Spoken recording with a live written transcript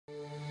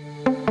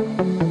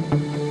About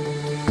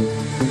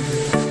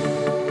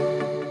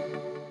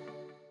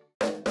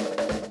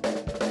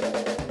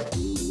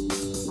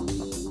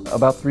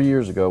 3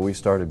 years ago, we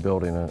started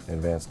building an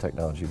advanced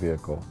technology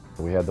vehicle.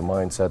 We had the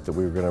mindset that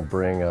we were going to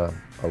bring a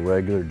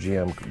regular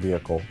GM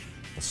vehicle,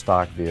 a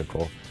stock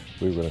vehicle.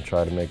 We were going to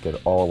try to make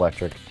it all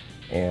electric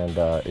and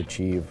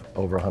achieve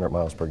over 100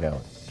 miles per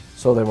gallon.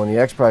 So then when the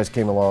Xprize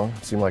came along,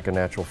 it seemed like a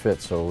natural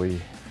fit, so we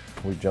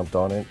jumped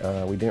on it.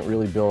 We didn't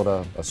really build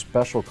a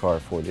special car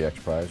for the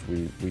Xprize.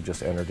 We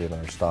just entered in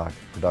our stock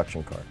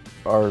production car.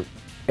 Our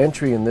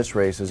entry in this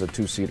race is a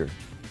two-seater,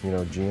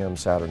 GM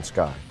Saturn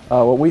Sky.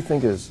 What we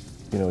think is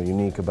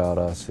unique about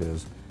us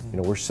is,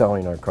 we're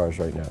selling our cars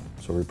right now,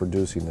 so we're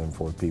producing them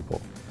for people.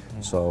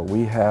 So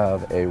we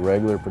have a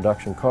regular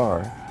production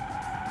car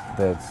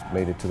that's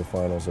made it to the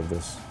finals of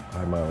this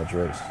high mileage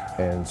race.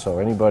 And so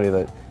anybody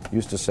that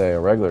used to say a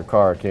regular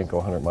car can't go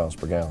 100 miles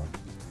per gallon,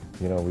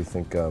 we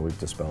think we've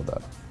dispelled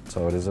that.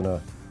 So it isn't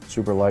a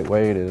super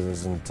lightweight, it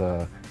isn't,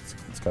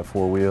 it's got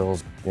four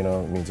wheels, it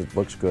means it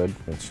looks good.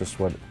 It's just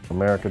what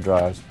America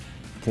drives,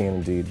 can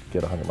indeed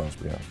get 100 miles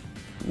per gallon.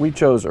 We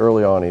chose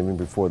early on, even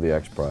before the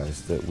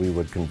Xprize, that we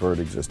would convert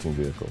existing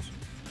vehicles.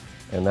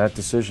 And that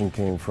decision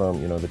came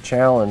from, the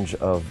challenge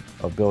of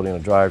building a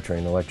drivetrain,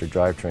 an electric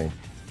drivetrain,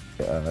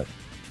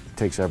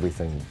 takes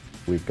everything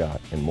we've got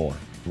and more.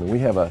 I mean, we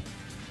have a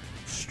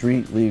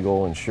street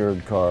legal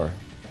insured car,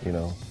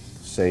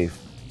 safe,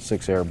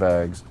 6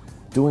 airbags,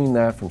 doing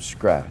that from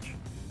scratch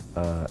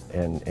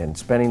and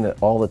spending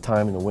all the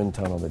time in the wind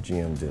tunnel that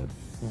GM did.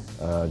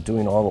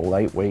 Doing all the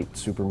lightweight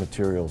super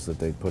materials that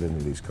they put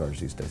into these cars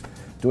these days.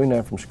 Doing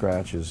that from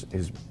scratch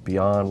is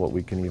beyond what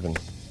we can even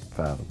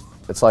fathom.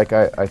 It's like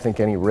I think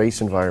any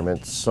race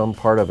environment, some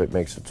part of it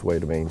makes its way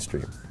to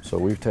mainstream. So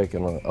we've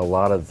taken a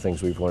lot of the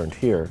things we've learned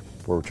here,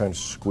 where we're trying to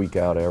squeak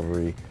out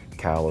every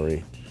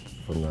calorie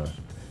from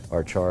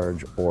our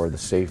charge or the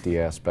safety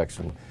aspects,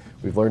 and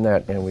we've learned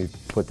that and we've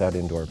put that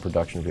into our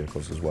production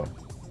vehicles as well.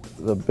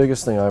 The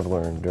biggest thing I've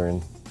learned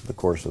during the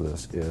course of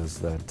this is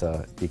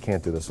that you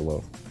can't do this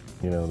alone.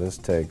 This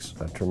takes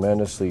a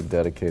tremendously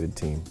dedicated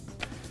team.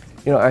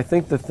 I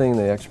think the thing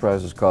the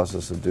Xprize has caused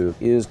us to do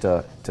is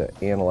to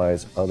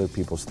analyze other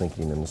people's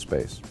thinking in the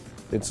space.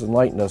 It's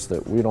enlightened us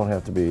that we don't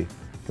have to be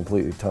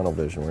completely tunnel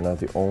vision. We're not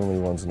the only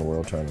ones in the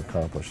world trying to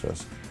accomplish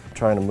this.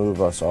 Trying to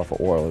move us off of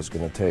oil is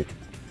going to take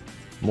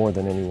more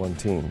than any one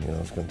team.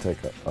 It's going to take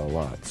a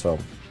lot. So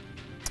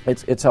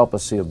it's helped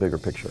us see a bigger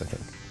picture, I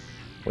think.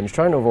 When you're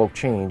trying to evoke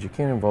change, you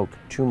can't invoke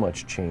too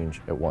much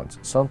change at once.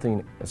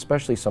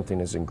 Especially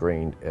something as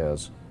ingrained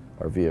as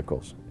our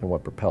vehicles and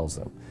what propels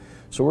them.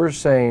 So we're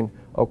saying,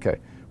 okay,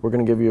 we're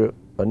going to give you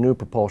a new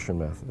propulsion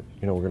method.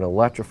 We're going to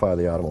electrify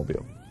the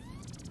automobile.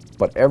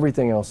 But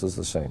everything else is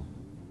the same.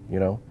 We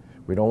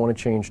don't want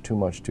to change too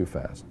much too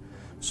fast.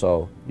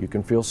 So you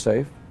can feel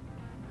safe,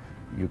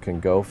 you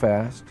can go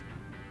fast,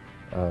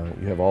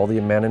 you have all the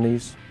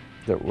amenities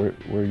that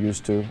we're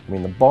used to. I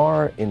mean, the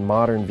bar in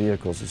modern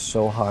vehicles is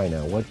so high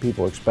now. What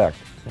people expect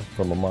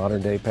from a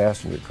modern day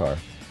passenger car,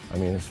 I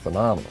mean, it's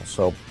phenomenal.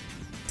 So,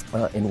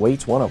 and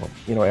weight's one of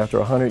them. After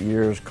 100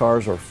 years,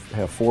 cars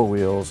have four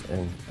wheels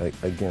and,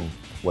 again,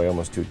 weigh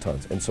almost 2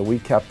 tons. And so we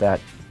kept that.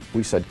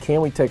 We said,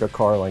 can we take a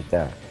car like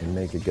that and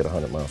make it get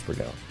 100 miles per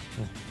gallon?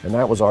 And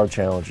that was our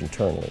challenge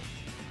internally.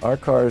 Our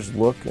cars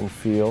look and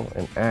feel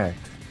and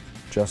act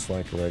just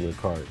like a regular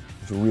car.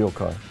 It's a real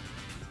car.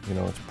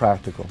 It's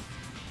practical,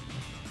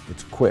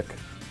 it's quick,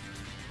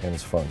 and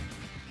it's fun.